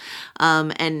Nashville,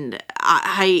 and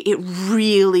it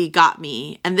really got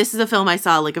me. And this is a film I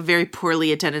saw like a very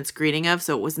poorly attended screening of,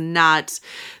 so it was not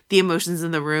the emotions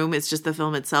in the room, it's just the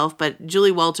film itself. But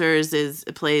Julie Walters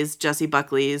plays Jessie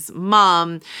Buckley's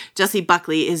mom. Jessie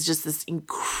Buckley is just this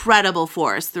incredible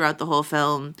force throughout the whole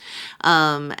film,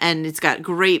 and it's got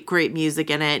great music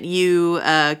in it. You,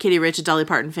 Katie Rich, a Dolly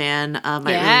Parton fan,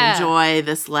 might really enjoy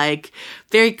this like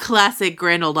very classic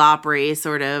Grand Ole Opry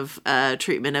sort of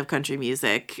treatment of country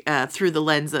music through the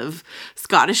lens of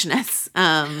Scottishness.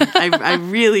 I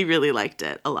really liked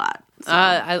it a lot. So.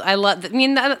 I love. I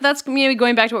mean, that's maybe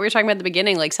going back to what we were talking about at the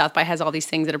beginning. Like South by has all these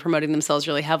things that are promoting themselves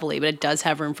really heavily, but it does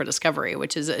have room for discovery,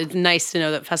 which is it's nice to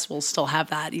know that festivals still have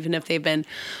that, even if they've been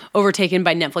overtaken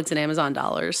by Netflix and Amazon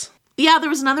dollars. Yeah, there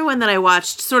was another one that I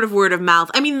watched, sort of word of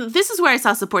mouth. I mean, this is where I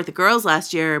saw Support the Girls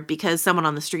last year because someone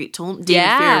on the street David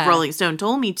Fear of Rolling Stone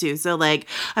told me to. So, like,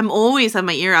 I'm always have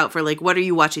my ear out for, like, what are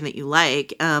you watching that you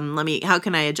like? How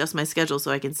can I adjust my schedule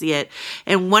so I can see it?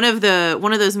 And one of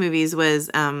those movies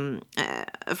was a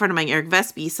friend of mine, Eric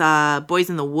Vespi, saw Boys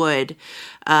in the Wood,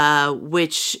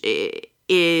 which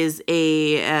is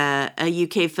a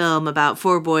UK film about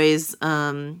four boys,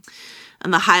 on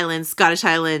the Highlands, Scottish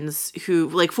Highlands, who,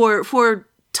 like, four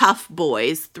tough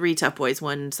boys, 3 tough boys,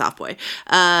 1 soft boy,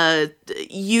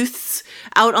 youths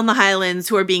out on the Highlands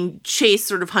who are being chased,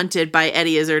 sort of hunted by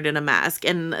Eddie Izzard in a mask.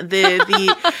 And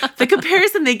the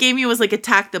comparison they gave me was like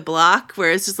Attack the Block,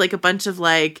 where it's just like a bunch of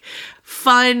like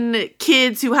fun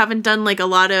kids who haven't done like a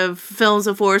lot of films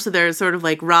before, so they're sort of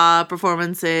like raw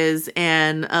performances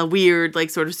and a weird like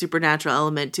sort of supernatural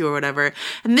element to or whatever.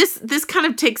 And this kind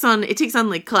of takes on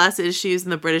like class issues in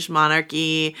the British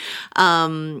monarchy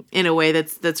in a way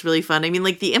that's really fun. I mean,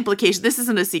 like, the implication, this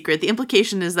isn't a secret, the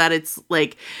implication is that it's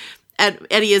like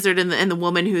Eddie Izzard and the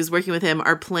woman who's working with him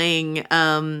are playing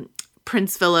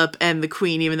Prince Philip and the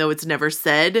Queen, even though it's never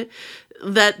said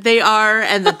that they are,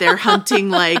 and that they're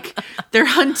hunting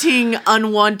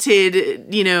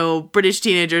unwanted, British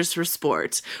teenagers for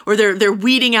sport, or they're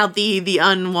weeding out the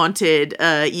unwanted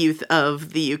youth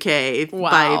of the UK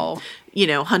by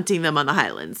hunting them on the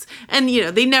Highlands. And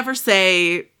they never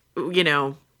say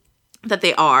that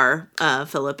they are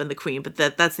Philip and the Queen, but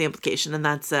that's the implication, and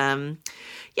that's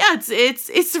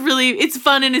it's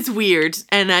fun and it's weird,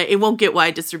 and it won't get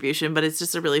wide distribution, but it's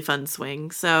just a really fun swing.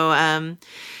 So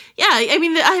yeah, I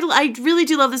mean, I really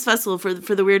do love this festival for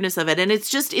the weirdness of it. And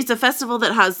it's a festival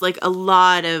that has like a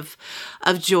lot of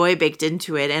joy baked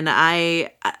into it. And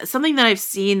something that I've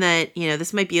seen that,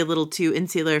 this might be a little too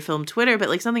insular film Twitter, but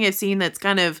like something I've seen that's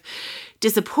kind of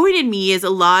disappointed me is a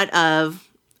lot of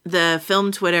the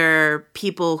film Twitter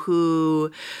people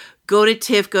who go to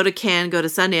TIFF, go to Cannes, go to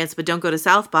Sundance, but don't go to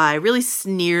South by, really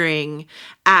sneering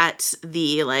at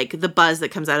the buzz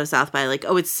that comes out of South by, like,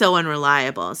 oh, it's so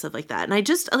unreliable and stuff like that. And I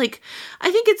think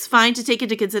it's fine to take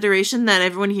into consideration that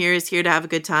everyone here is here to have a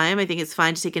good time. I think it's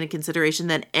fine to take into consideration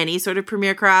that any sort of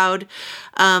premiere crowd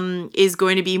is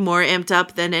going to be more amped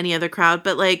up than any other crowd.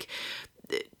 But like,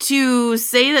 to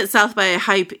say that South by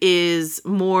hype is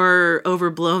more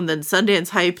overblown than Sundance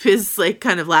hype is like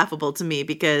kind of laughable to me,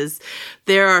 because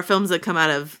there are films that come out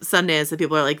of Sundance that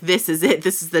people are like, this is it,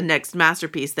 this is the next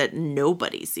masterpiece that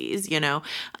nobody sees,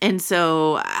 And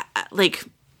so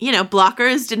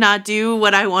Blockers did not do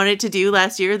what I wanted to do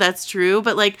last year, that's true,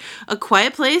 but like A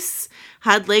Quiet Place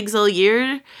had legs all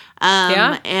year.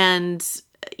 And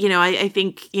I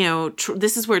think,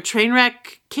 this is where Trainwreck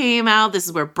came out. This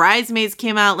is where Bridesmaids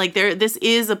came out. Like, this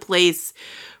is a place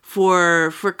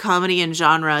for comedy and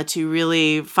genre to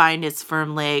really find its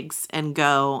firm legs and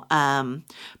go. But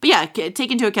yeah,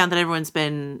 take into account that everyone's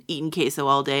been eating queso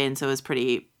all day, and so is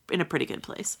in a pretty good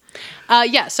place.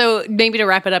 So maybe to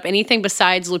wrap it up, anything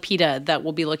besides Lupita that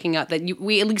we'll be looking at that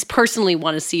we at least personally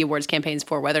want to see awards campaigns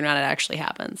for, whether or not it actually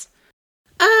happens?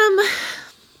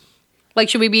 Like,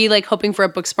 should we be, like, hoping for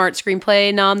a Booksmart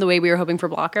screenplay nom the way we were hoping for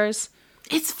Blockers?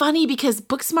 It's funny because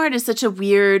Booksmart is such a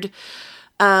weird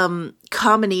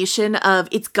combination of,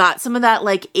 it's got some of that,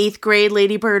 like, 8th grade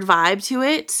Lady Bird vibe to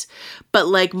it, but,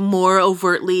 like, more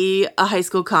overtly a high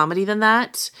school comedy than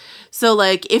that. So,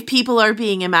 like, if people are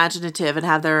being imaginative and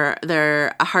have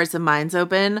their hearts and minds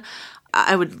open,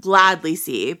 I would gladly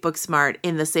see Booksmart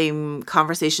in the same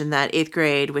conversation that 8th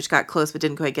grade, which got close but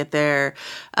didn't quite get there,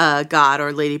 got,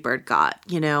 or Lady Bird got,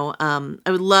 I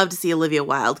would love to see Olivia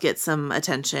Wilde get some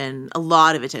attention, a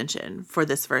lot of attention for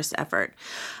this first effort.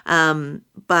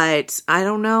 But I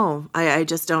don't know. I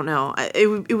just don't know. It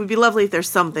would be lovely if there's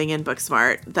something in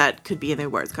Booksmart that could be in the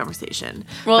awards conversation.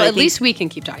 Well, at least we can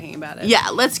keep talking about it. Yeah,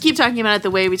 let's keep talking about it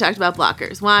the way we talked about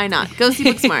Blockers. Why not? Go see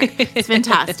Booksmart. It's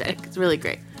fantastic. It's really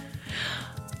great.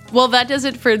 Well, that does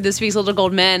it for this week's Little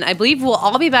Gold Men. I believe we'll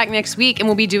all be back next week, and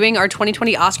we'll be doing our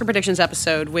 2020 Oscar predictions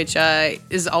episode, which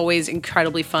is always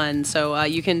incredibly fun. So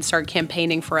you can start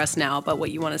campaigning for us now about what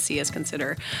you want to see us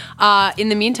consider. In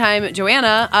the meantime,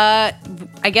 Joanna,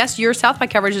 I guess your South by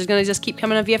coverage is going to just keep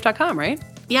coming on VF.com, right?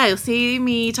 Yeah, you'll see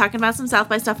me talking about some South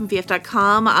by stuff on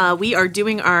VF.com. We are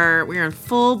in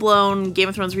full-blown Game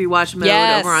of Thrones rewatch mode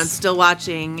over on Still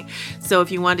Watching. So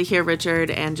if you want to hear Richard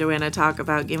and Joanna talk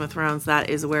about Game of Thrones, that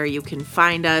is where you can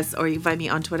find us, or you can find me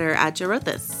on Twitter at Jo Wrote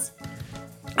This.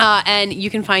 And you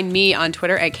can find me on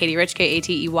Twitter at Katie Rich,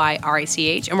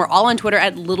 KateyRich, and we're all on Twitter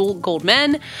at Little Gold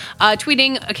Men,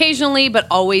 tweeting occasionally, but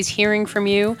always hearing from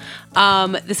you.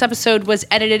 This episode was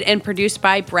edited and produced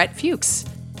by Brett Fuchs.